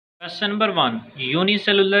Question number 1.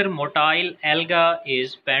 Unicellular motile alga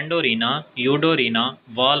is Pandorina, Eudorina,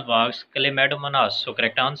 Volvox, Chlamydomonas. So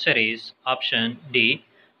correct answer is option D.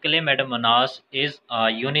 Chlamydomonas is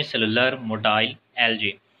a unicellular motile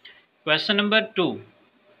algae. Question number 2.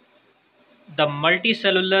 The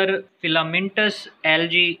multicellular filamentous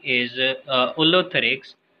algae is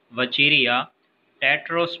Ulothrix, Vacheria,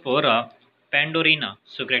 Tetraspora, Pandorina.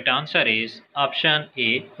 So correct answer is option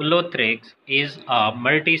A. Ulothrix is a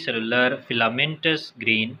multicellular filamentous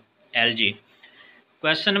green algae.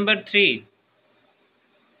 Question number 3.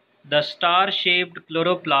 The star-shaped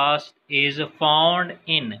chloroplast is found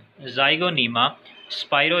in Zygonema,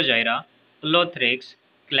 Spirogyra, Ulothrix,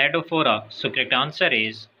 Cladophora. So correct answer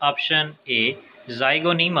is option A.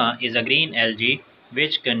 Zygonema is a green algae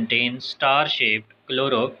which contains star-shaped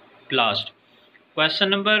chloroplast. Question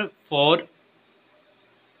number 4.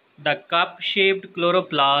 The cup-shaped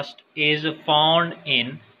chloroplast is found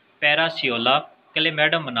in Paraceola,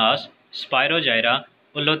 Chlamydomonas, Spirogyra,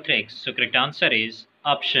 Ulothrix. So correct answer is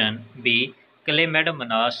option B.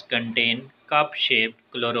 Chlamydomonas contain cup-shaped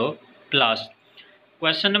chloroplast.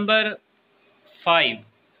 Question number 5.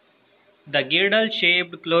 The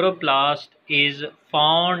girdle-shaped chloroplast is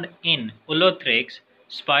found in Ulothrix,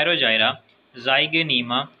 Spirogyra,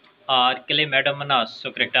 Zygonema, or Chlamydomonas.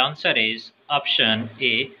 So correct answer is option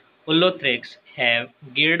A. Ulothrix have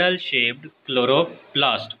girdle-shaped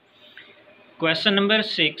chloroplast. Question number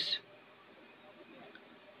 6.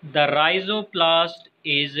 The rhizoplast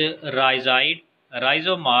is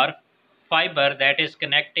rhizomorph fiber that is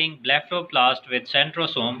connecting blepharoplast with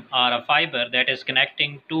centrosome, or a fiber that is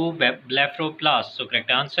connecting two blepharoplasts. So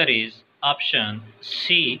correct answer is option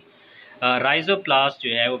C. राइजोप्लास्ट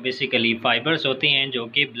जो है वो basically fibres होती हैं जो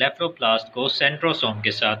कि ब्लेफरोप्लास्ट को centrosome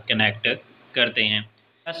के साथ कनेक्ट करते हैं.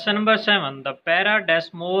 Question number 7. The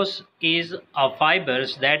paradesmose is a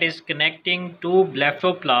fibers that is connecting two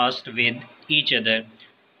blepharoplasts with each other.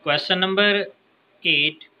 Question number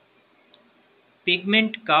 8.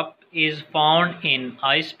 Pigment cup is found in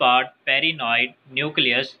eye-spot, parinoid,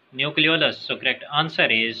 nucleus, nucleolus. So correct answer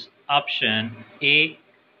is option A.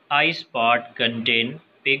 Eye-spot contain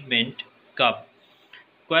pigment cup.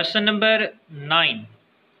 Question number 9.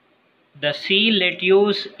 The sea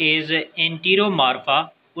lettuce is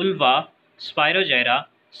Enteromorpha, ulva, Spirogyra,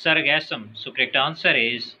 sargassum. So correct answer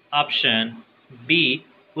is option B.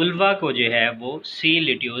 Uvula को जो है वो सी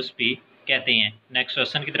लिट्यूस भी कहते हैं. Next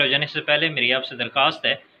question की तरफ जाने से पहले मेरी आपसे दरख्वास्त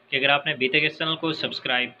है कि अगर आपने अभी तक इस चैनल को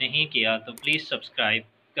सब्सक्राइब नहीं किया तो प्लीज़ सब्सक्राइब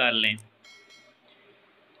कर लें.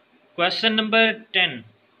 Question number 10.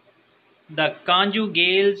 The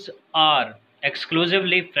conjugates are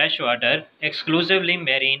exclusively freshwater, exclusively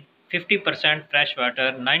marine, 50%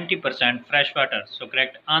 freshwater, 90% freshwater. So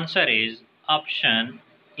correct answer is option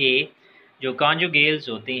A. जो conjugates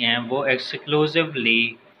होती हैं वो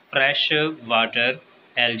exclusively fresh water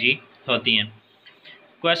algae होती हैं.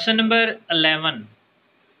 Question number 11.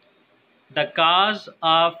 The cause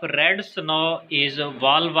of red snow is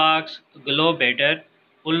Volvox globator,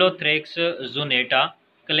 Ulothrix zunata,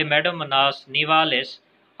 Chlamydomonas nivalis,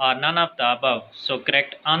 or none of the above. So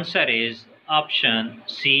correct answer is option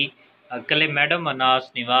C. Chlamydomonas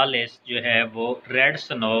nivalis जो है वो red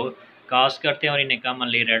snow काज करते हैं और इन्हें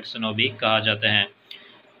commonly red snow भी कहा जाता है.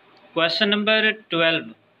 Question number 12.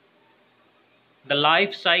 The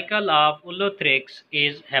life cycle of Ulothrix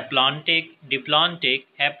is haplontic, diplontic,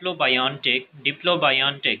 haplobiontic,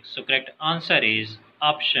 diplobiontic. So correct answer is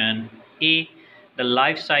option A. The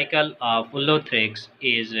life cycle of Ulothrix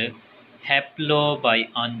is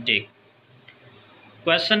haplobiontic.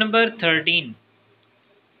 Question number 13.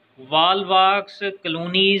 Volvox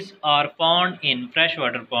colonies are found in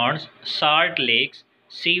freshwater ponds, salt lakes,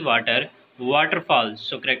 seawater, waterfalls.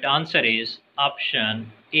 So correct answer is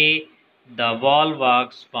option A. The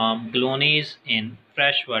Volvox form colonies in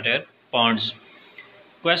freshwater ponds.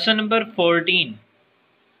 Question number 14.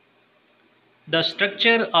 The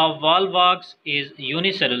structure of Volvox is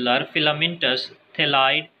unicellular, filamentous,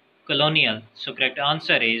 thalloid, colonial. So correct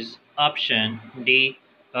answer is option D.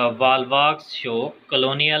 Volvox show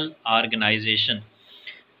colonial organization.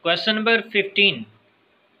 Question number 15.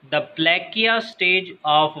 The plakea stage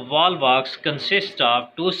of Volvox consists of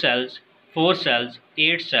 2 cells, 4 cells,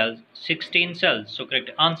 8 cells, 16 cells. So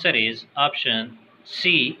correct answer is option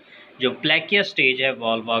C. जो plakea stage है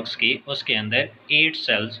Volvox की उसके अंदर 8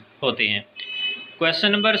 cells होते हैं.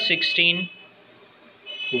 Question number 16.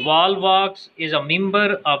 Volvox is a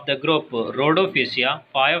member of the group Rhodophysia,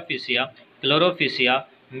 Phaeophysia, Chlorophysia,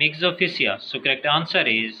 Mixophysia. So correct answer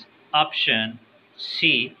is option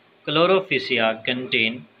C. Chlorophysia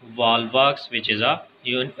contain Volvox, which is a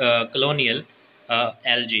colonial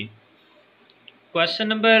algae. Question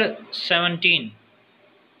number 17.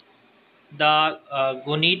 The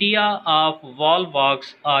gonidia of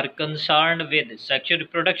Volvox are concerned with sexual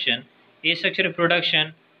reproduction, asexual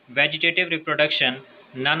reproduction, vegetative reproduction,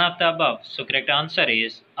 none of the above. So correct answer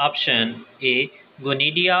is option A.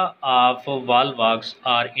 Gonidia of Volvox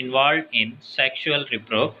are involved in sexual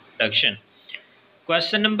reproduction.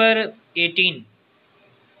 Question number 18.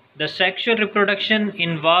 The sexual reproduction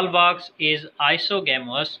in Volvox is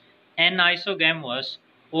isogamous, anisogamous,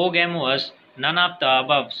 ogamous, none of the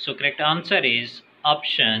above. So correct answer is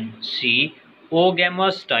option C.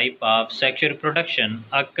 Ogamous type of sexual reproduction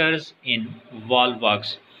occurs in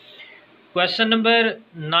Volvox. Question number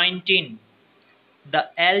 19. The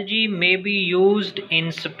algae may be used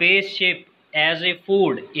in spaceship as a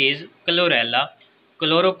food is chlorella,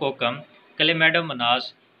 chlorococcum,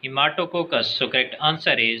 chlamydomonas, hematococcus. So correct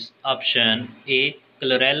answer is option A.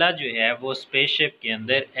 chlorella जो है वो spaceship के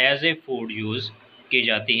अंदर as a food use की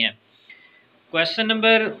जाती हैं. Question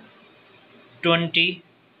number 20.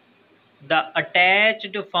 The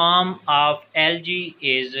attached form of algae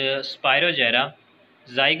is Spirogera,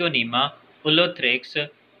 Zygonema, Ulothrix,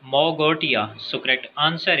 Mogotia. So correct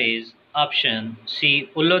answer is option C.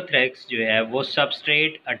 Ulothrix जो है वो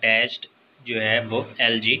substrate attached जो है वो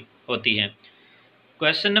algae होती है.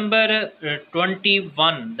 Question number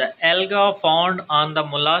 21. The alga found on the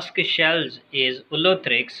mollusk shells is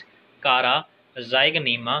Ulothrix, Cara,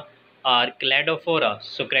 Zygonema or Cladophora.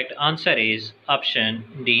 So correct answer is option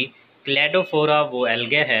D. Cladophora वो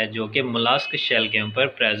algae है जो कि mollusk shell के ऊपर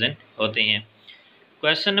present होते हैं.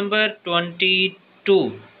 Question number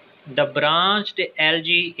 22. The branched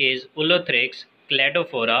algae is Ulothrix,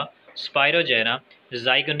 Cladophora, Spirogera,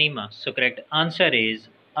 Zygonema. So correct answer is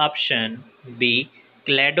option B.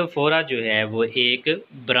 Cladophora जो है वो एक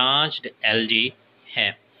branched algae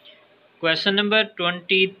है. Question number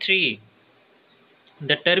 23.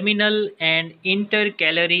 The terminal and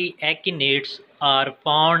intercalary actinides are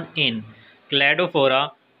found in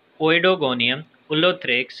Cladophora, Oedogonium,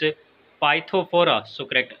 Ulothrix, Pythophora. So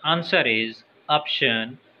correct answer is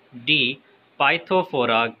option D.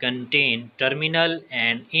 Pythophora contain terminal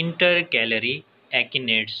and intercalary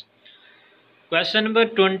actinides. Question number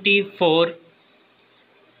 24.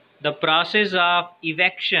 The process of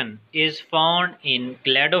evection is found in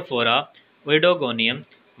Cladophora, Oedogonium,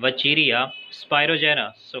 Vacheria,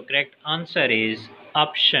 Spirogera. So correct answer is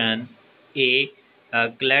option A.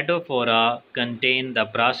 Cladophora contain the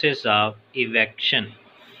process of evection.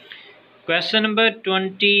 Question number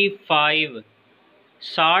 25.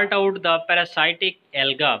 Sort out the parasitic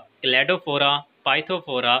alga Cladophora,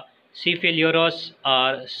 Pythophora, Cephaloros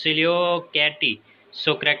or Bulbochaete.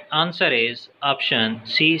 So correct answer is option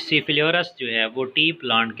C. Cephaloros जो है वो T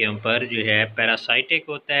plant के ऊपर जो है parasitic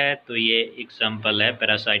होता है, तो ये एग्जांपल है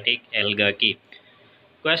पैरासाइटिक एल्गा की.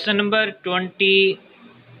 Question number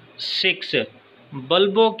 26.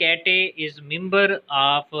 Bulbochaete is member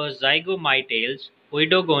of zygomitales,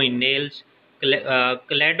 oedogonales,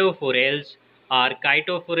 cladophorales or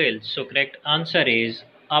kytophorales. So correct answer is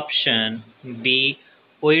option B.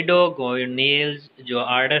 ओइडोगोनियल्स जो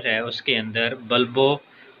आर्डर है उसके अंदर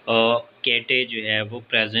बल्बोकेटे जो है वो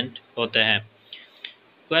प्रेजेंट होता है.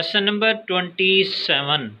 Question number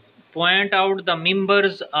 27. Point out the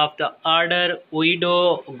members of the order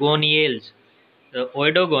ओइडोगोनियल्स.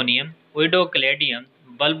 ओइडोगोनियम, ओइडोक्लेडियम,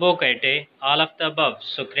 बल्बोकेटे, all of the above.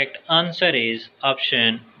 So correct answer is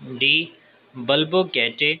option D.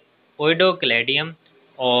 बल्बोकेटे, ओइडोक्लेडियम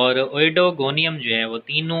और ओइडोगोनियम जो है वो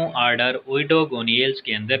तीनों आर्डर ओइडोगोनियल्स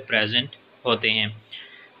के अंदर प्रेजेंट होते हैं.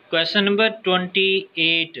 Question number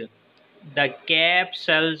 28. The cap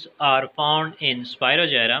sales are found in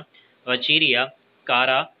स्पायरोजेरा, वचीरिया,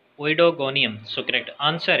 कारा, ओइडोगोनियम. So correct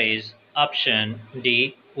answer is option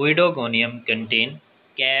D. ओइडोगोनियम contain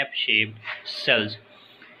cap shaped cells.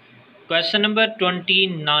 Question number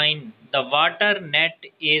 29. The water net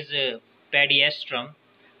is पेडिएस्ट्रम,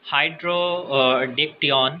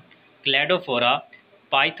 Hydrodictyon, Cladophora,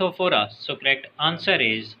 Pythophora. So correct answer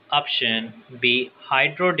is option B.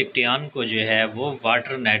 Hydrodictyon को जो है वो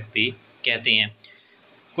water net भी कहते हैं.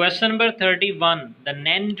 Question number 31. The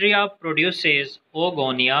Nandria produces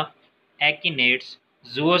Oogonia, Echinates,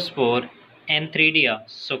 Zoospore, Antheridia.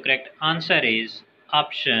 So correct answer is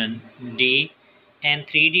option D.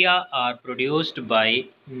 Antheridia are produced by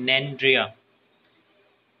Nandria.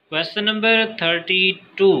 Question number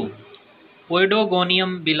 32.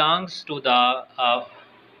 Oedogonium belongs to the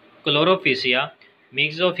Chlorophysia,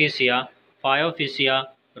 Mixophysia, Phaeophysia,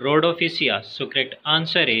 Rhodophysia. So correct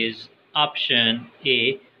answer is option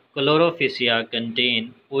A. Chlorophysia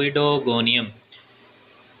contain Oedogonium.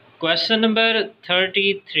 Question number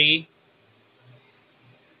 33.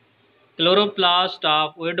 Chloroplast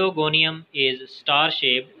of Oedogonium is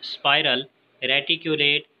star-shaped, spiral,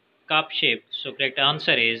 reticulate, cup-shaped. So correct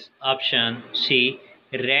answer is option C.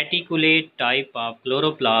 Reticulate type of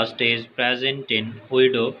chloroplast is present in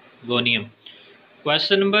Oedogonium.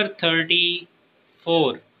 Question number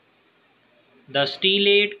 34. The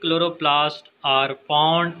stellate chloroplasts are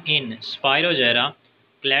found in Spirogyra,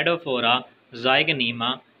 Cladophora,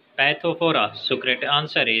 Zygonyma, Pathophora. So correct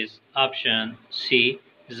answer is option C.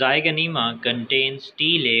 Zygonyma contains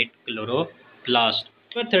stellate chloroplast.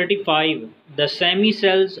 Number 35. The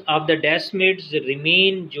semicells of the desmids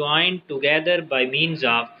remain joined together by means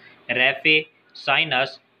of raphe,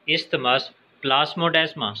 sinus, isthmus,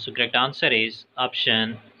 plasmodesma. So correct answer is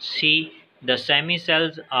option C. The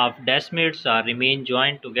semicells of desmids are remain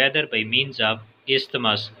joined together by means of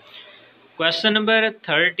isthmus. Question number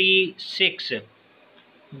 36.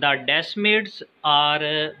 The desmids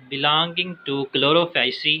are belonging to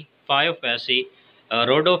Chlorophyceae, Phaeophyceae,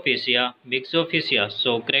 Rhodophyceae, Mixophyceae.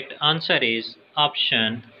 So correct answer is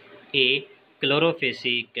option A.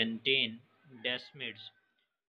 Chlorophyceae contain desmids.